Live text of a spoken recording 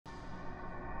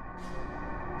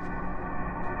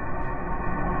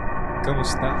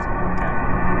kamusta?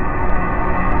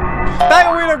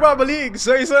 Tayo may nagbabalik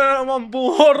sa isa na naman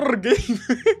pong horror game.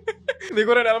 Hindi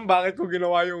ko rin alam bakit ko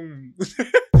ginawa yung...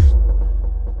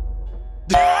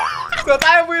 So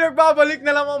tayo po yung nagbabalik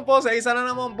na naman po sa isa na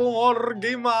naman pong horror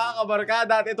game mga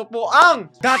kabarkada. At ito po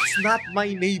ang That's Not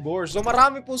My Neighbor. So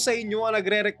marami po sa inyo ang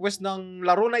nagre-request ng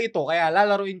laro na ito, kaya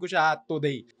lalaruin ko siya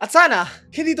today. At sana,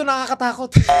 hindi ito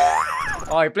nakakatakot.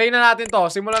 Okay, play na natin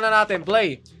to. Simulan na natin.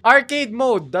 Play. Arcade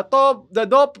mode. The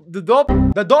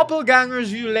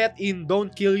doppelgangers you let in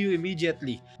don't kill you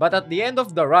immediately, but at the end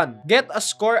of the run, get a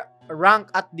score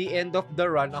rank at the end of the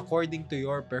run according to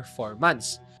your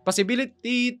performance.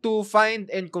 Possibility to find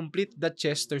and complete the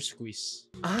Chester squeeze.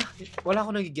 Ah, wala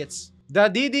ko nagigets. The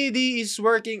DDD is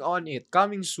working on it.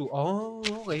 Coming soon. Oh,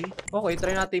 okay. Okay,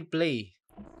 try natin play.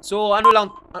 So, ano lang.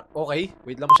 Okay.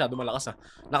 Wait lang, masyado malakas ah.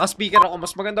 Naka-speaker ako.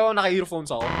 Mas maganda ako naka-earphones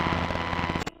ako.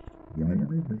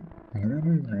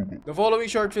 The following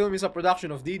short film is a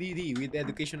production of DDD with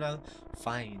educational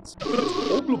finds.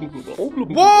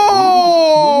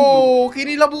 Wow!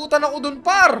 Kinilabutan ako dun,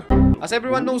 par! As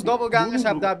everyone knows, doppelgangers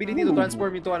have the ability to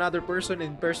transform into another person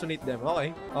and impersonate them.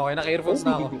 Okay. Okay, naka-earphones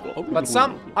na ako. But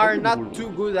some are not too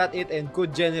good at it and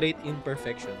could generate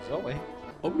imperfections. Okay.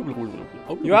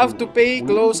 You have to pay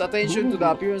close attention to the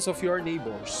appearance of your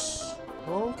neighbors.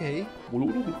 Okay.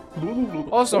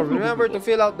 Also, remember to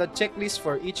fill out the checklist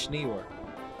for each neighbor.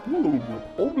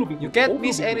 You can't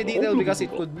miss any detail because it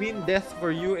could mean death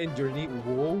for you and your neighbor.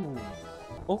 Whoa.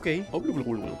 Okay.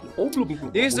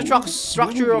 This is the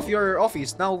structure of your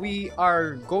office. Now we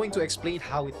are going to explain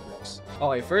how it works.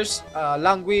 Okay, first,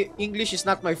 language. English is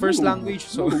not my first language,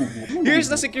 so here's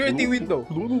the security window.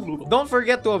 Don't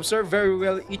forget to observe very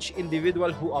well each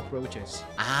individual who approaches.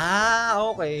 Ah,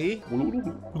 okay.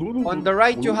 On the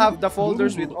right, you have the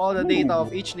folders with all the data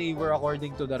of each neighbor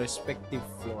according to the respective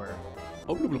floor.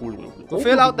 To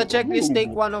fill out the checklist,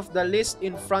 take one of the list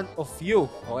in front of you.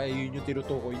 Okay, yun yung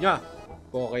tinutukoy niya.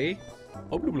 Okay.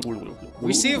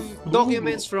 Receive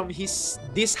documents from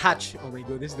this hatch. Oh my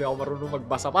goodness, di ako marunong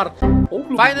magbasa, par.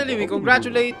 Finally, we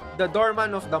congratulate the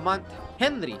doorman of the month,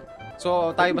 Henry.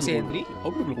 So, tayo ba si Henry?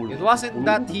 It wasn't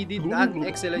that he did an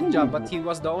excellent job, but he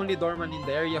was the only doorman in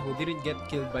the area who didn't get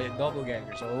killed by a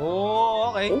doppelganger. So,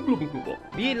 okay.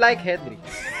 Be like Henry.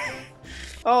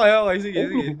 Okay, okay, sige,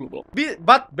 sige.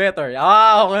 But better.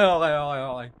 Ah,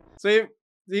 okay. So,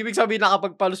 ibig sabihin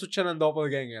nakapagpalusot siya ng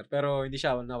doppelganger, pero hindi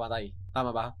siya namatay.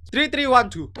 Tama ba? 3, 3,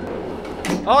 1,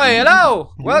 2. Okay,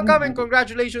 hello! Welcome and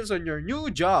congratulations on your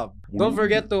new job. Don't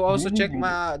forget to also check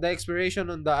the expiration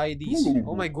on the IDs.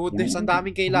 Oh my goodness, ang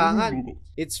daming kailangan.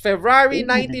 It's February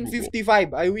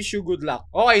 1955. I wish you good luck.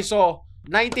 Okay, so,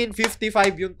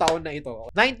 1955 yung taon na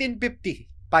ito.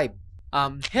 1955.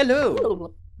 Hello!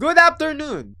 Good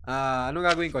afternoon! Anong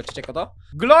gagawin ko? Check ko to.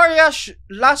 Gloria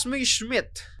Lasme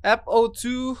Schmidt,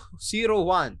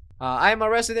 FO201. I'm a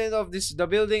resident of the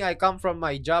building. I come from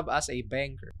my job as a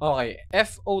banker. Okay,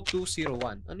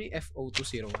 FO201. Ano yung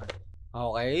FO201?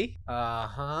 Okay.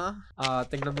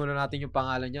 Tingnan muna natin yung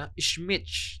pangalan niya. Schmidt.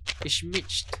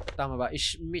 Tama ba?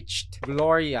 Schmidt.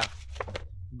 Gloria.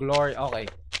 Okay.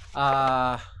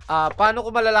 Paano ko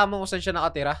malalaman kung saan siya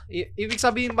nakatira? Ibig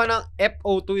sabihin ba ng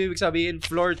FO2? Ibig sabihin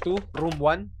floor 2, room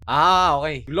 1? Ah,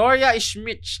 okay. Gloria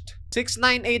Schmidt.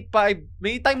 6985.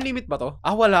 May time limit ba to?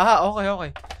 Ah, wala.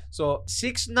 Okay. So,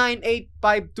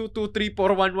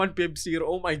 698522341150.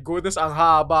 Oh my goodness, ang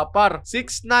haba, par.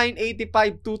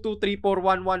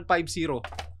 698522341150.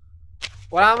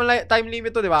 Wala naman time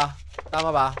limit to, di ba?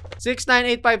 Tama ba?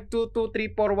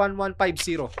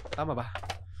 698522341150. Tama ba?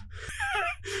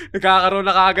 Nagkakaroon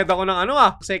na kaagad ako ng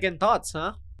second thoughts,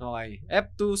 ha? Okay.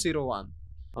 F201.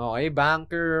 Okay,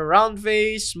 banker, round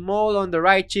face, mole on the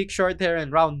right cheek, short hair,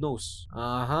 and round nose.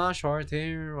 Short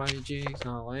hair, right cheeks,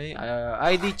 okay.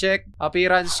 ID check,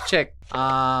 appearance check.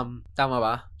 Tama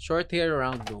ba? Short hair,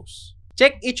 round nose.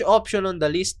 Check each option on the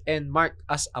list and mark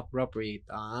as appropriate.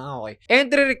 Okay.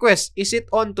 Entry request, is it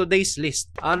on today's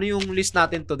list? Ano yung list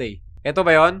natin today? Ito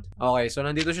ba yun? Okay, so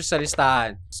nandito siya sa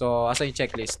listahan. So, asa yung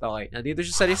checklist? Okay, nandito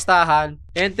siya sa listahan.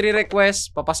 Entry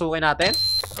request, papasukin natin.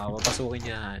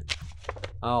 Papasukin yan.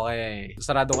 Okay,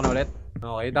 sarado ko na ulit.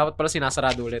 Okay, dapat pala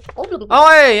sinasarado ulit.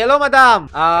 Okay, hello madam.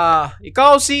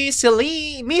 Ikaw si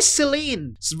Celine, Miss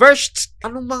Celine Sverst.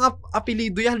 Anong mga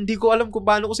apelido yan? Hindi ko alam kung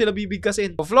paano ko sila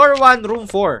bibigkasin. Floor 1, room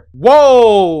 4.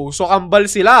 Wow! So kambal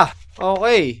sila.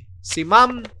 Okay. Si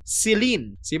Ma'am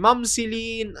Celine. Si Ma'am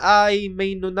Celine ay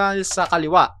may nunal sa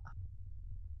kaliwa.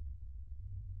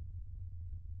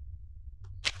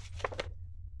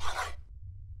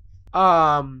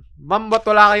 Ma'am, ba't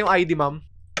wala kayong ID, ma'am?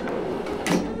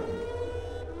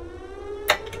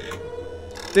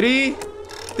 3,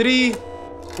 3,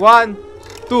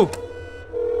 1, 2.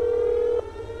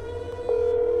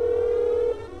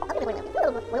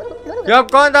 You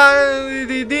have contact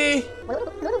DD.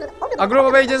 A group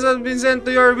of agents has been sent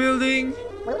to your building.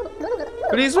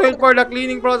 Please wait for the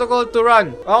cleaning protocol to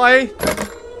run. Okay.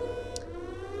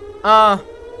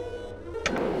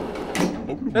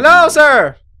 Hello,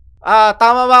 sir.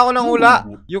 Tama ba ako ng hula?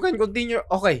 You can continue.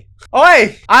 Okay.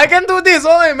 Okay! I can do this!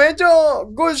 Okay, medyo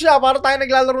good siya. Para tayo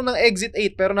naglalaro ng Exit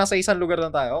 8 pero nasa isang lugar na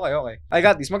tayo. Okay, okay. I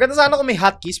got this. Maganda sana kung may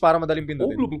hotkeys para madaling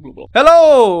pindutin. Hello!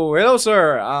 Hello,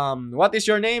 sir. What is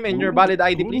your name and your valid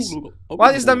ID, please?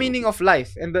 What is the meaning of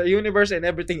life and the universe and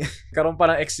everything? Karoon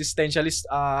pa ng existentialist.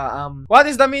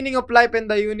 What is the meaning of life and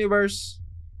the universe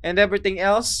and everything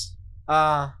else?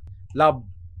 Love.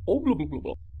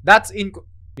 That's in...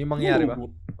 May mangyari ba?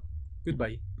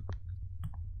 Goodbye.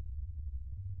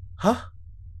 Huh?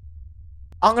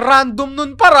 Ang random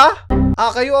nun para.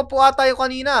 Kayo po ata yung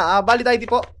kanina. Valid ID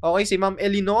po. Okay, si Ma'am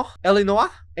Elinoa.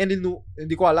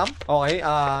 Hindi ko alam. Okay,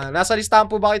 nasa listahan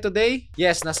po ba kayo today?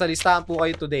 Yes, nasa listahan po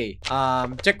kayo today.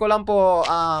 Check ko lang po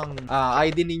ang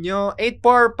ID ninyo.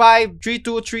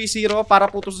 8453230 para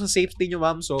po to sa safety nyo,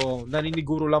 ma'am. So,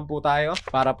 naniniguro lang po tayo.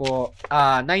 Para po,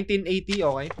 1980,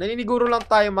 okay? Naniniguro lang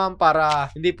tayo, ma'am,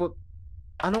 para hindi po...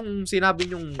 Anong sinabi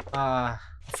nyong,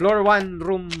 floor 1,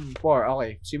 room 4.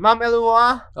 Okay. Si Ma'am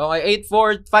Elua. Okay.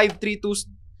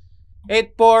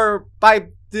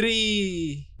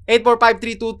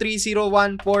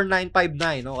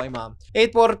 84532301495 Okay, ma'am.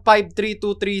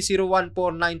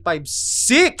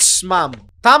 84532301496 ma'am.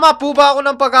 Tama po ba ako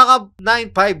ng pagkaka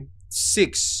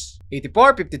 956?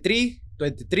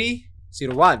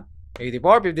 84532301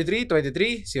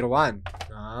 84532301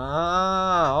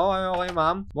 okay, okay,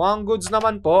 ma'am. Mukhang goods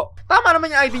naman po. Tama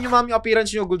naman yung ID nyo, ma'am. Yung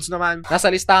appearance nyo, goods naman. Nasa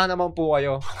listahan naman po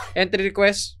kayo. Entry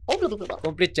request.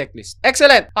 Complete checklist.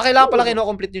 Excellent. Kailangan pala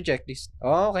kino-complete yung checklist.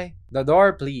 Okay. The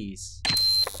door, please.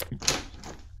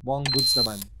 Mukhang goods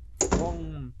naman.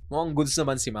 Mukhang goods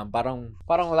naman si ma'am. Parang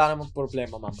wala namang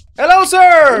problema, ma'am. Hello,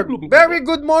 sir! Very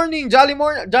good morning. Jolly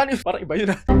morning. Parang iba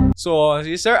yun, So,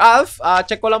 si Sir Alf,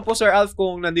 check ko lang po, Sir Alf,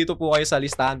 kung nandito po kayo sa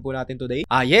listahan po natin today.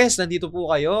 Yes, nandito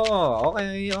po kayo.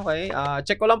 Okay, okay.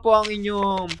 Check ko lang po ang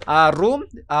inyong room.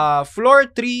 Floor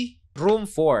 3, room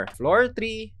 4. Floor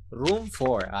 3, room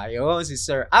 4. Ayun, si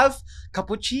Sir Alf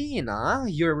Capuchin,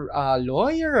 your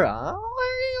lawyer.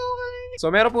 Okay, okay.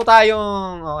 So, meron po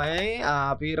tayong, okay,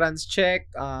 appearance check.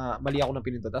 Mali ako ng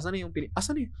pinindot. Asan na yung pinindot?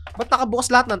 Asan na yung? Ba't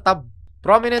nakabukas lahat ng tab?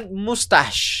 Prominent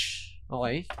mustache.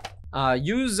 Okay.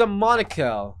 Use a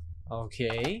monocle.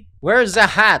 Okay. Where's the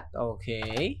hat?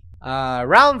 Okay.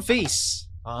 Round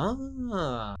face.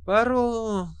 Pero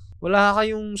wala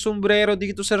kayong sombrero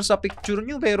dito, sir, sa picture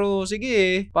nyo. Pero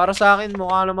sige, para sa akin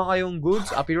mukha naman kayong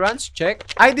goods. Appearance, check.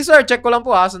 ID, sir, check ko lang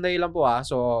po, sandali lang po,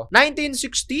 So,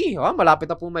 1960. Malapit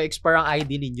na po ma-expire ang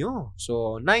ID ninyo.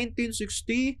 So,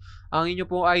 1960. Ang inyo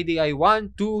pong ID ay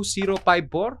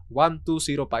 12054,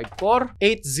 12054,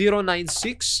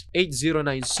 8096,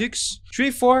 8096,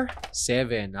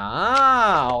 347.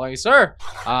 Okay, sir.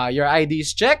 Your ID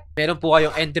is checked. Meron po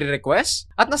kayong entry request.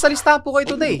 At nasa listahan po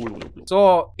kayo today.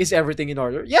 So, is everything in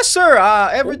order? Yes, sir.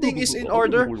 Everything is in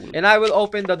order. And I will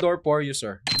open the door for you,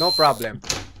 sir. No problem.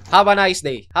 Have a nice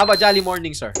day. Have a jolly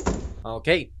morning, sir.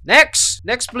 Okay. Next.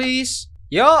 Next, please.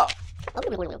 Yo.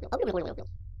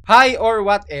 Hi or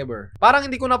whatever. Parang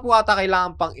hindi ko na po ata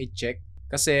kailangan pang i-check.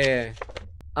 Kasi,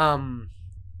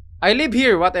 I live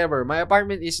here, whatever. My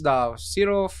apartment is the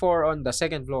 04 on the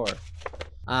second floor.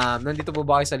 Nandito po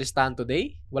ba kayo sa listahan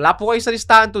today? Wala po kayo sa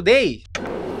listahan today.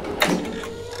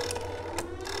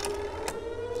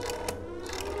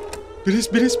 Bilis,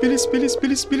 bilis, bilis, bilis,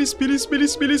 bilis, bilis, bilis,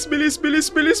 bilis, bilis, bilis, bilis,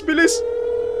 bilis, bilis.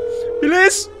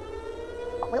 Bilis!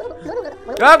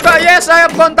 Yes, I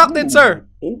have contacted, sir.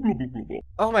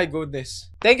 Oh my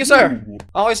goodness. Thank you, sir.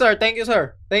 Okay, sir. Thank you,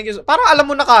 sir. Thank you, sir. Parang alam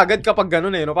mo na kaagad kapag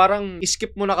ganun no? Parang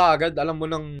skip mo na kaagad. Alam mo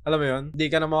mo yun? Hindi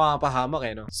ka na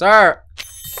makapahamak no? Sir!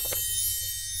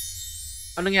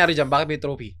 Anong nangyari dyan? Bakit may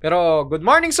trophy? Pero, good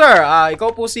morning, sir.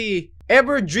 Ikaw po si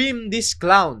Ever Dream This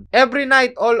Clown. Every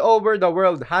night all over the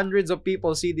world, hundreds of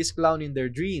people see this clown in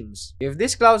their dreams. If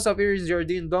this clown appears in your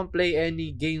dream, don't play any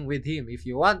game with him. If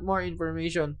you want more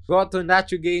information, go to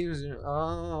Nacho Games.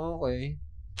 Okay.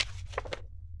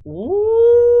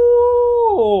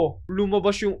 Ooh!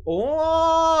 Lumabas yung...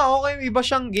 okay. Iba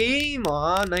siyang game.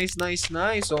 Nice, nice,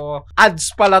 nice. So,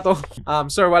 ads pala to.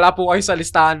 Sir, wala po kayo sa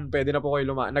listahan. Pwede na po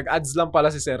kayo Nag-ads lang pala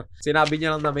si sir. Sinabi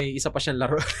niya lang na may isa pa siyang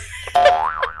laro.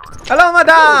 Hello,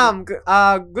 madam!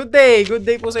 Good day. Good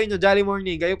day po sa inyo. Jolly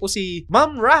morning. Kayo po si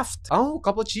Ma'am Raft. Oh,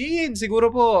 Capuchin. Siguro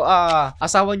po,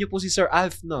 asawa niyo po si Sir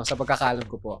Alf, no? Sa pagkakalam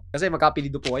ko po. Kasi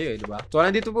magkapilido po kayo, di ba? So,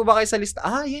 nandito po ba kayo sa lista?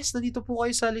 Yes, nandito po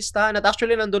kayo sa listahan. At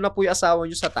actually, nandun na po yung asawa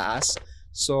niyo sa taas.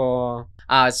 So,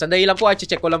 sandali lang po,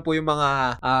 check ko lang po yung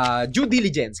mga due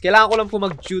diligence. Kailangan ko lang po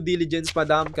mag-due diligence,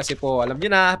 madam, kasi po, alam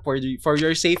niyo na, for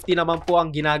your safety naman po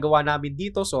ang ginagawa namin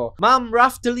dito. So, Ma'am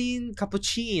Rafteline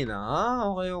Capuchin.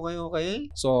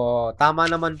 Okay. So, tama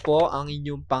naman po ang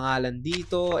inyong pangalan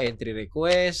dito. Entry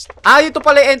request. Ito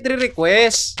pala entry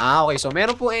request. Okay. So,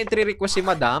 meron po entry request si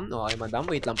madam. Okay, madam,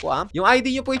 wait lang po yung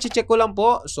ID niyo po, i-check ko lang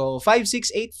po. So,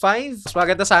 5685. Mas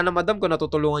maganda sana, madam, kung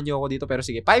natutulungan niyo ako dito. Pero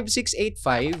sige, 5685.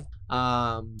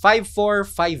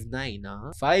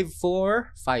 5459,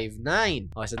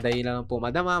 5459. Okay, sandali lang po,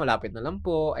 madam, malapit na lang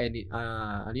po.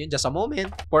 Ano yun? Just a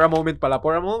moment. For a moment.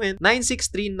 96329.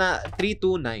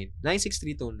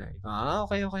 96329.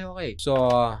 Okay. So,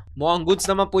 mukhang goods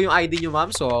naman po yung ID nyo,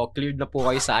 ma'am. So, cleared na po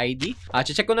kayo sa ID.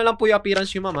 Check ko na lang po yung appearance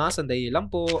nyo, ma'am. Sandali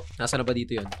lang po. Nasaan na ba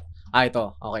dito yun?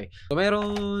 Ito. Okay. So,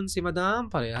 meron si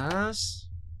madam, parehas.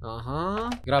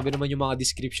 Grabe naman yung mga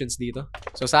descriptions dito.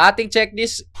 So, sa ating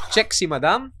checklist, check si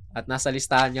madam. At nasa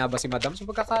listahan nga ba si madam? So,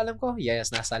 pagkakalam ko, yes,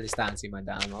 nasa listahan si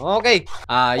madam. Okay.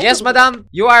 Yes, madam.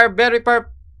 You are very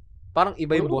Parang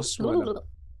iba yung boss mo, madam.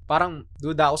 Parang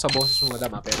duda ako sa boses mo, madam.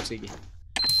 Pero sige.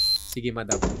 Sige,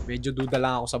 madam. Medyo duda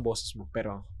lang ako sa boses mo.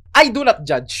 Pero, I do not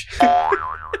judge.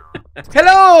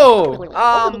 Hello!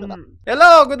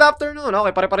 Hello, good afternoon.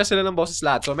 Okay, pare-pare sila ng boses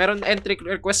lahat. So, meron entry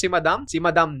request si madam. Si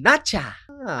Madam Nacha.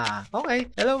 Okay.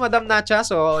 Hello, Madam Nacha.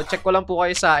 So, check ko lang po kayo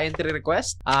sa entry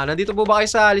request. Nandito po ba kayo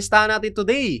sa listahan natin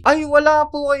today? Ay, wala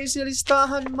po kayo sa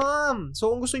listahan, ma'am. So,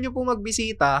 kung gusto nyo po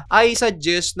magbisita, I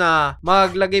suggest na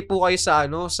maglagay po kayo sa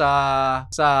ano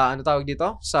tawag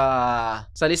dito? Sa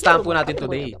listahan po natin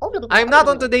today. I'm not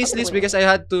on today's list because I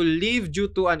had to leave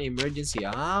due to an emergency.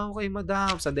 Okay,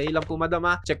 madam. Sandali lang po, madam,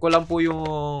 Check ko lang po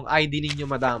yung ID ninyo,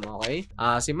 madam. Okay?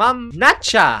 Si Ma'am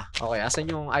Nacha. Okay, asan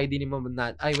yung ID ni Ma'am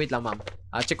Nacha? Ay, wait lang, ma'am.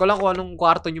 Check ko lang kung anong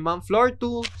kwarto nyo, ma'am. Floor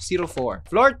 204.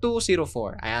 Floor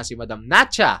 204. Ayan, si Madam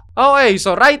Nacha. Okay,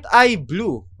 so right eye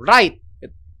blue. Right.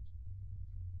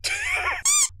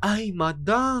 Ay,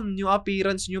 madam, yung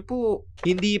appearance nyo po,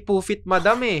 hindi po fit,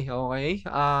 madam, Okay?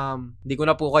 Hindi ko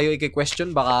na po kayo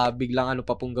i-question. Baka biglang ano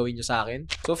pa pong gawin nyo sa akin.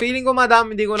 So, feeling ko, madam,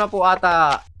 hindi ko na po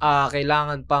ata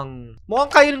kailangan pang...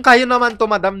 Mukhang kayo naman to,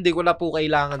 madam. Hindi ko na po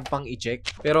kailangan pang i-check.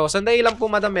 Pero, sandali lang po,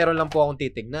 madam. Meron lang po akong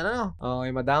titignan. Ano?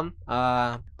 Okay, madam.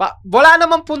 Wala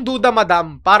naman pong duda,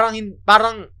 madam. Parang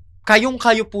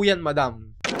kayong-kayo po yan,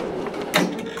 madam.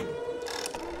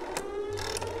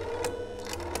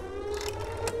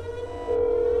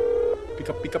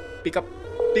 Pick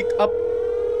up.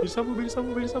 Bilisan mo.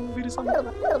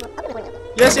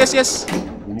 Yes.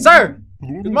 Sir!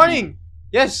 Good morning!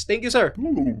 Yes, thank you, sir.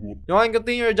 You can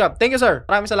continue your job. Thank you, sir.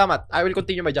 Maraming salamat. I will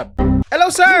continue my job. Hello,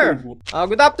 sir!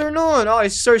 Good afternoon. Okay,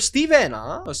 Sir Steven.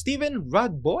 Steven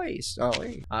Rodboys.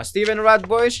 Okay. Steven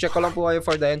Rodboys, check ko lang po kayo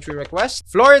for the entry request.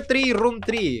 Floor 3, room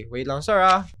 3. Wait lang, sir,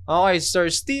 Okay,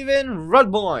 Sir Steven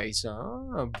Rodboys.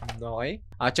 Okay.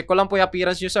 Check ko lang po yung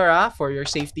appearance nyo, sir, for your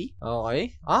safety.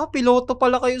 Okay. Piloto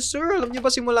pala kayo, sir. Alam nyo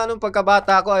ba simula nung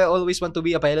pagkabata ko, I always want to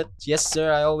be a pilot? Yes,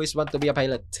 sir. I always want to be a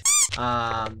pilot.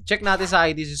 Check natin sa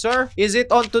ID si sir. Is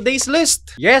it on today's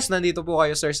list? Yes, nandito po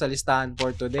kayo, sir, sa listahan for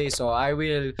today. So, I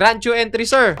will grant you entry,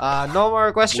 sir. No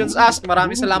more questions asked.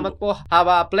 Maraming salamat po. Have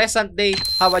a pleasant day.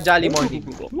 Have a jolly morning.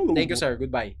 Thank you, sir.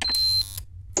 Goodbye.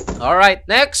 Alright,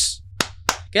 next.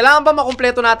 Kailangan ba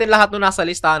makumpleto natin lahat nung nasa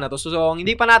listahan na to? So,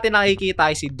 hindi pa natin nakikita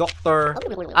ay si Dr.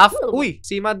 Uy,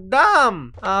 si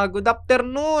Madam. Good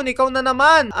afternoon. Ikaw na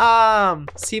naman.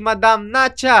 Si Madam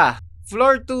Nacha.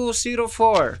 Floor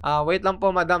 204. Wait lang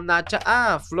po, Madam Nacha.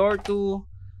 Floor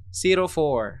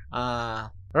 204.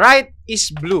 Right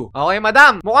is blue. Okay,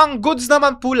 Madam. Mukhang goods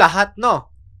naman po lahat, no?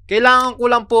 Kailangan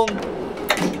ko lang pong...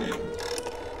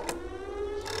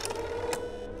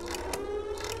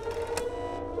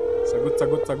 Sagot.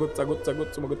 Sumagot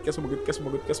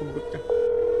ka.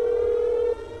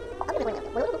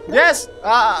 Yes!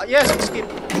 Yes, skip.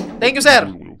 Thank you, sir.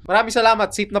 Maraming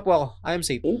salamat. Safe na po ako. I am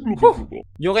safe.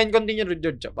 You can continue with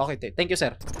your job. Okay, thank you,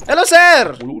 sir. Hello,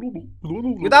 sir!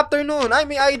 Good afternoon. Ay,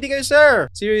 may ID kayo, sir.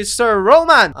 Si Sir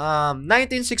Roman.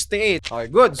 1968. Okay,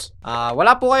 goods.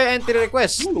 Wala po kayo entry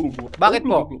request. Bakit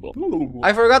po? I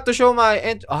forgot to show my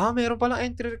entry. Meron palang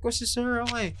entry request si sir.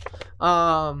 Okay.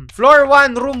 Floor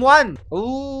 1, room 1.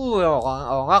 Oo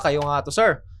nga, kayo nga to,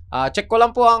 sir. Check ko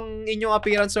lang po ang inyong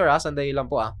appearance, sir. Sandali lang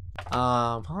po,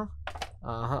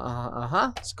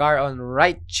 Scar on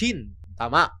right chin.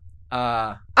 Tama.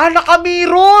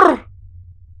 Naka-mirror!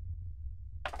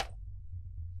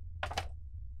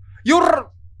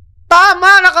 Tama!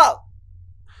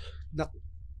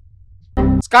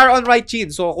 Scar on right chin.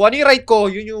 So, kung ano yung right ko,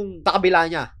 yun yung takabila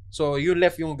niya. So, yung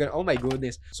left yung... Oh my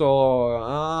goodness. So,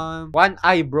 one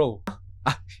eyebrow.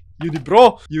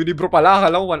 Unibrow. Unibrow pala.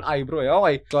 Akala ko one eyebrow eh.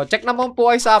 Okay. So, check naman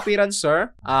po kayo sa appearance,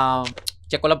 sir.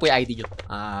 Check ko lang po yung ID nyo.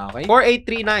 Okay.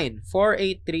 4839.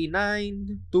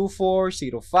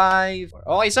 4839-2405.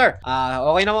 Okay, sir.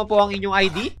 Okay naman po ang inyong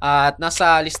ID. At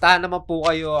nasa listahan naman po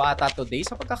kayo ata today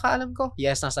sa pagkakaalam ko.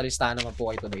 Yes, nasa listahan naman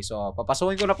po kayo today. So,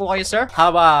 papasukin ko na po kayo, sir.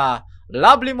 Have a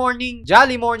lovely morning.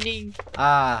 Jolly morning.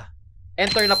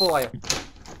 Enter na po kayo.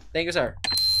 Thank you, sir.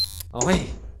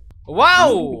 Okay.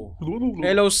 Wow!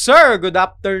 Hello, sir. Good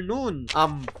afternoon.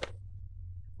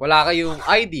 Wala kayong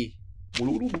ID.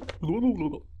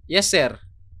 Yes, sir.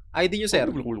 ID nyo,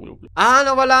 sir.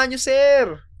 Nawala nyo,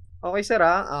 sir. Okay, sir,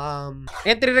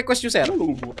 entry request nyo, sir.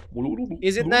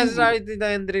 Is it necessary to the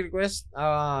entry request?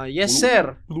 Yes,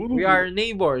 sir. We are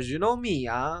neighbors. You know me,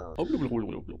 I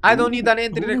don't need an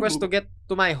entry request to get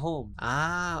to my home.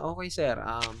 Okay, sir.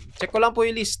 Check ko lang po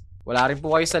yung list. Wala rin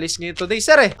po kayo sa list ngayon today,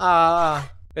 sir, eh.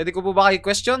 Pwede ko po ba kayo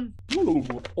question?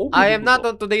 I am not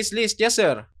on today's list. Yes,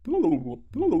 sir.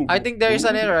 I think there is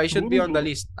an error. I should be on the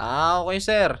list. Okay,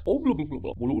 sir.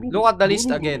 Look at the list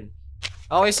again.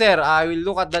 Okay, sir. I will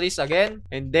look at the list again.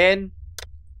 And then,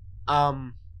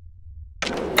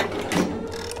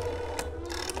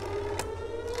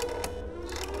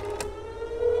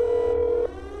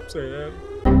 sir.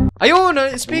 Ayun!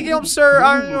 Speaking of Sir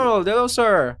Arnold. Hello,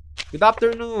 sir. Good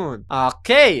afternoon.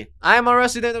 Okay. I am a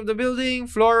resident of the building.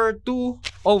 Floor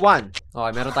 201.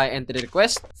 Okay, meron tayong entry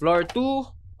request. Floor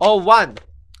 201.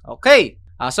 Okay.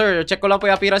 Sir, check ko lang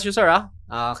po yung appearance nyo, sir,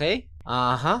 Okay.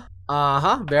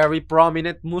 Very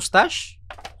prominent mustache.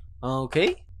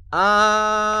 Okay.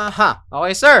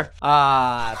 Okay, sir.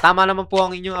 Tama naman po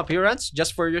ang inyong appearance.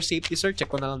 Just for your safety, sir. Check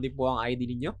ko na lang din po ang ID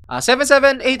ninyo.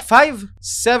 7785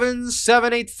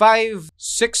 7785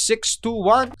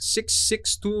 6621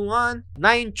 6621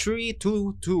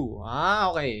 9322.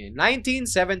 Okay.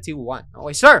 1971.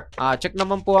 Okay, sir. Check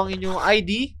naman po ang inyong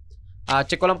ID.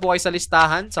 Check ko lang po kayo sa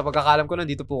listahan. Sa pagkakalam ko,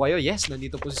 nandito po kayo. Yes,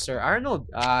 nandito po si Sir Arnold.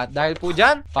 Dahil po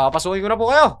dyan, papasukin ko na po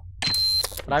kayo.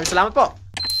 Maraming salamat po.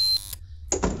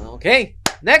 Okay.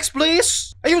 Next,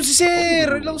 please. Ayun si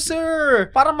Sir. Hello,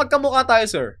 sir. Parang magkamukha tayo,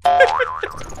 sir.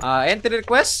 Entry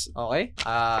request. Okay.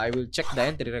 I will check the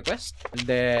entry request. And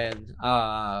then,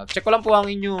 check ko lang po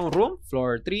ang inyong room.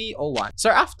 Floor 301.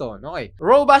 Sir Afton. Okay.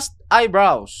 Robust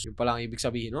eyebrows. Yung palang ibig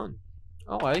sabihin nun.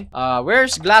 Okay.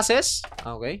 Wears glasses.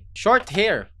 Okay. Short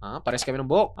hair. Pares kami ng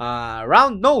buhok.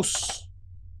 Round nose.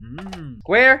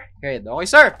 Square head. Okay,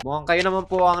 sir. Mukhang kayo naman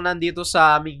po ang nandito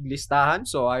sa aming listahan.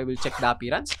 So, I will check the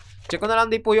appearance. Check ko na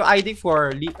lang din po yung ID for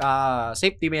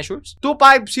safety measures.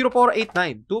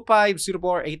 250489.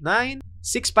 250489.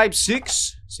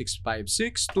 656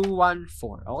 656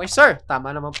 214. Okay, sir.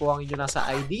 Tama naman po ang inyo nasa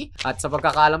ID. At sa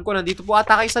pagkakaalam ko, nandito po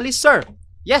ata kayo sa list, sir.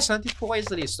 Yes, nandito po kayo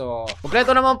sa list. So,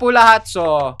 kompleto naman po lahat.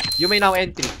 So, you may now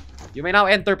enter. You may now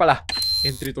enter pala.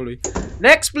 Entry tuloy.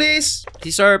 Next, please. Si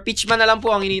Sir Peachman na lang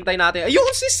po ang hinihintay natin. Ayun,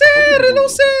 si Sir! Hello,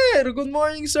 sir! Good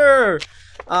morning, sir!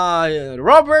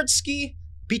 Robertski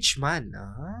Peachman.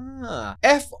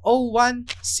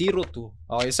 F0102.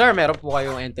 Okay, sir. Meron po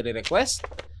kayong entry request.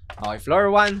 Okay, floor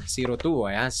 102.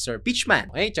 Ayan, Sir Peachman.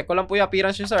 Okay, check ko lang po yung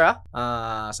appearance nyo, sir,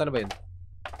 saan na ba yun?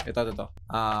 Ito.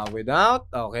 Without.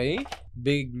 Okay.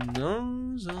 Big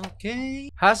nose. Okay.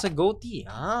 Has a goatee.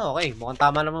 Okay. Mukhang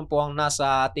tama naman po ang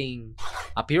nasa ating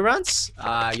appearance.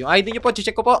 Yung ID nyo po,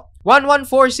 check ko po.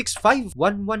 11465.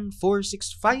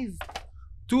 11465.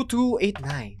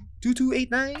 2289.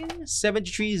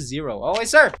 2289-730. Okay,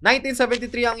 sir.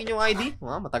 1973 ang inyong ID.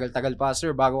 Matagal-tagal pa,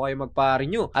 sir, bago kayo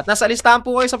magpa-renew. At nasa listahan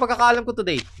po kayo sa pagkakaalam ko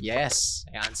today. Yes.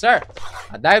 Ayan, sir.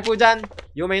 At dahil po dyan,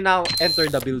 you may now enter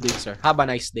the building, sir. Have a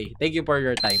nice day. Thank you for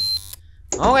your time.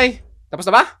 Okay. Tapos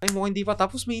na ba? Ay, mukhang hindi pa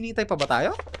tapos. May hinihintay pa ba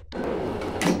tayo?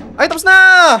 Ay, tapos na!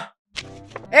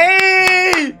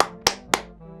 Hey!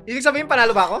 Ibig sabihin,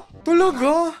 panalo ba ako? Tulog,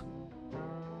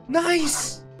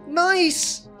 Nice!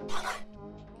 Nice!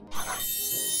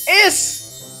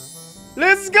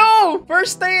 Let's go!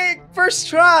 First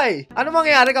try! Ano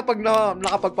mangyayari kapag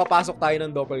nakapagpapasok tayo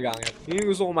ng doppelganger? Yun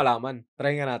yung gusto ko malaman.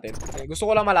 Try nga natin. Gusto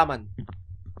ko lang malaman.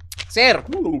 Sir,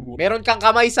 meron kang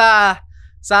kamay sa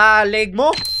leg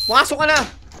mo? Pumasok ka na!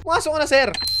 Pumasok ka na, sir!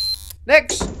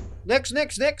 Next!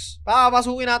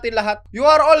 Papapasukin natin lahat. You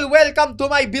are all welcome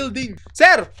to my building.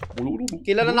 Sir!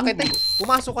 Kilala na kita.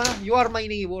 Pumasok ka na. You are my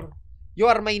neighbor. You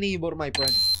are my neighbor, my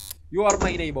friend. You are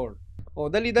my neighbor. Oh,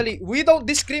 dali. We don't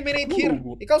discriminate here.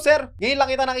 Ikaw, sir. Ngayon lang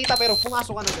kita nakita pero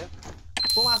pumasok ka na, sir.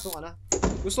 Pumasok ka na.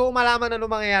 Gusto ko malaman ano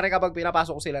mangyayari kapag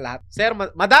pinapasok ko sila lahat. Sir,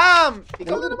 madam!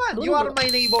 Ikaw na naman. You are my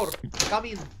neighbor.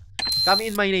 Come in. Come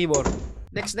in, my neighbor.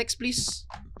 Next, please.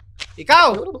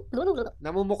 Ikaw!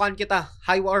 Namumukan kita.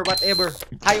 Hi or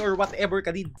whatever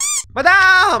ka din.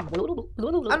 Madam!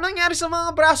 Ano nangyari sa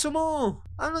mga braso mo?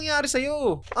 Ano nangyari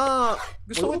sa'yo?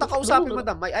 Gusto ko kita kausapin,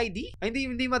 madam. May ID? Ay,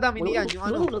 hindi, madam. Hindi yan. Yung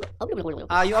ano.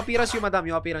 Yung appearance yung madam.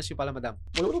 Yung appearance yung pala, madam.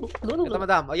 Ito,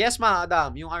 madam. Oh, yes,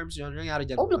 madam. Yung arms yun. Ano nangyari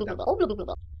dyan, madam?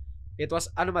 It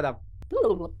was, ano, madam?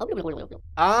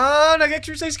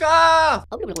 Nag-exercise ka!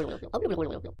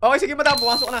 Okay, sige, madam.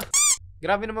 Pumasok ka na.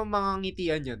 Grabe naman mga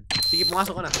ngitian yan. Sige,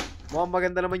 pumasok ka na. Mukhang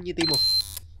maganda naman ngiti mo.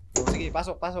 Sige,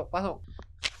 pasok.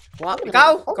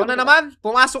 Ikaw na naman.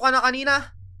 Pumasok ka na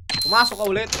kanina. Pumasok ka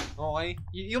ulit. Okay.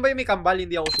 Yung ba yung may kambal?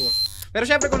 Hindi ako sure. Pero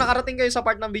syempre kung nakarating kayo sa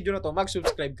part ng video na to,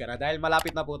 mag-subscribe ka na. Dahil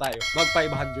malapit na po tayo. Mag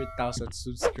 500,000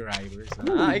 subscribers.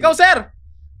 Ikaw, sir!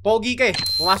 Pogi ka eh.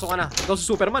 Pumasok ka na. Ikaw si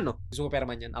Superman, no? Si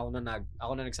Superman yan. Ako na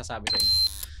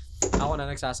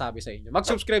nagsasabi sa inyo.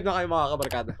 Mag-subscribe na kayo mga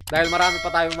kabarkada. Dahil marami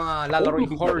pa tayong mga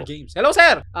lalaroing horror games. Hello,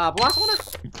 sir! Pumasok na.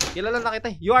 Kilala na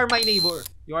kita eh. You are my neighbor.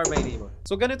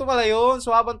 So, ganito pala yun.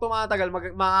 So, habang tumatagal,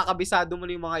 makakabisado mo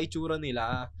na yung mga itsura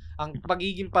nila. Ang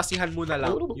pagiging pasihan mo na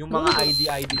lang, yung mga ID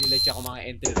nila tsaka mga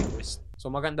entry request. So,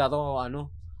 maganda to,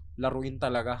 laruin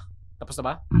talaga. Tapos na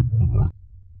ba?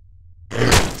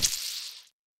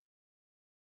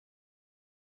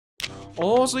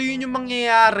 Oh, so yun yung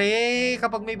mangyayari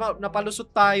kapag may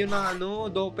napalusot tayo ng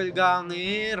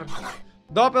doppelganger.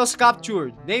 Doppels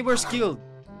captured. Neighbors killed.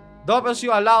 Doppels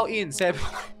you allow in. 7.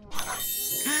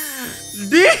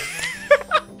 Di!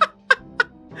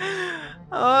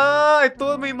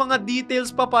 Ito may mga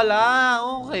details pa pala.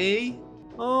 Okay.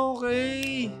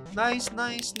 Nice.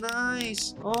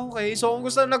 Okay, so kung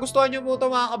nagustuhan nyo po ito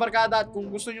mga kabarkada at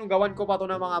kung gusto nyo gawan ko pa ito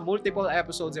ng mga multiple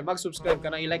episodes, mag-subscribe ka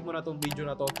na, i-like mo na itong video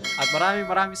na to. At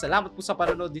maraming salamat po sa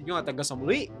panonood ninyo at hanggang sa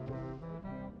muli.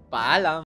 Paalam!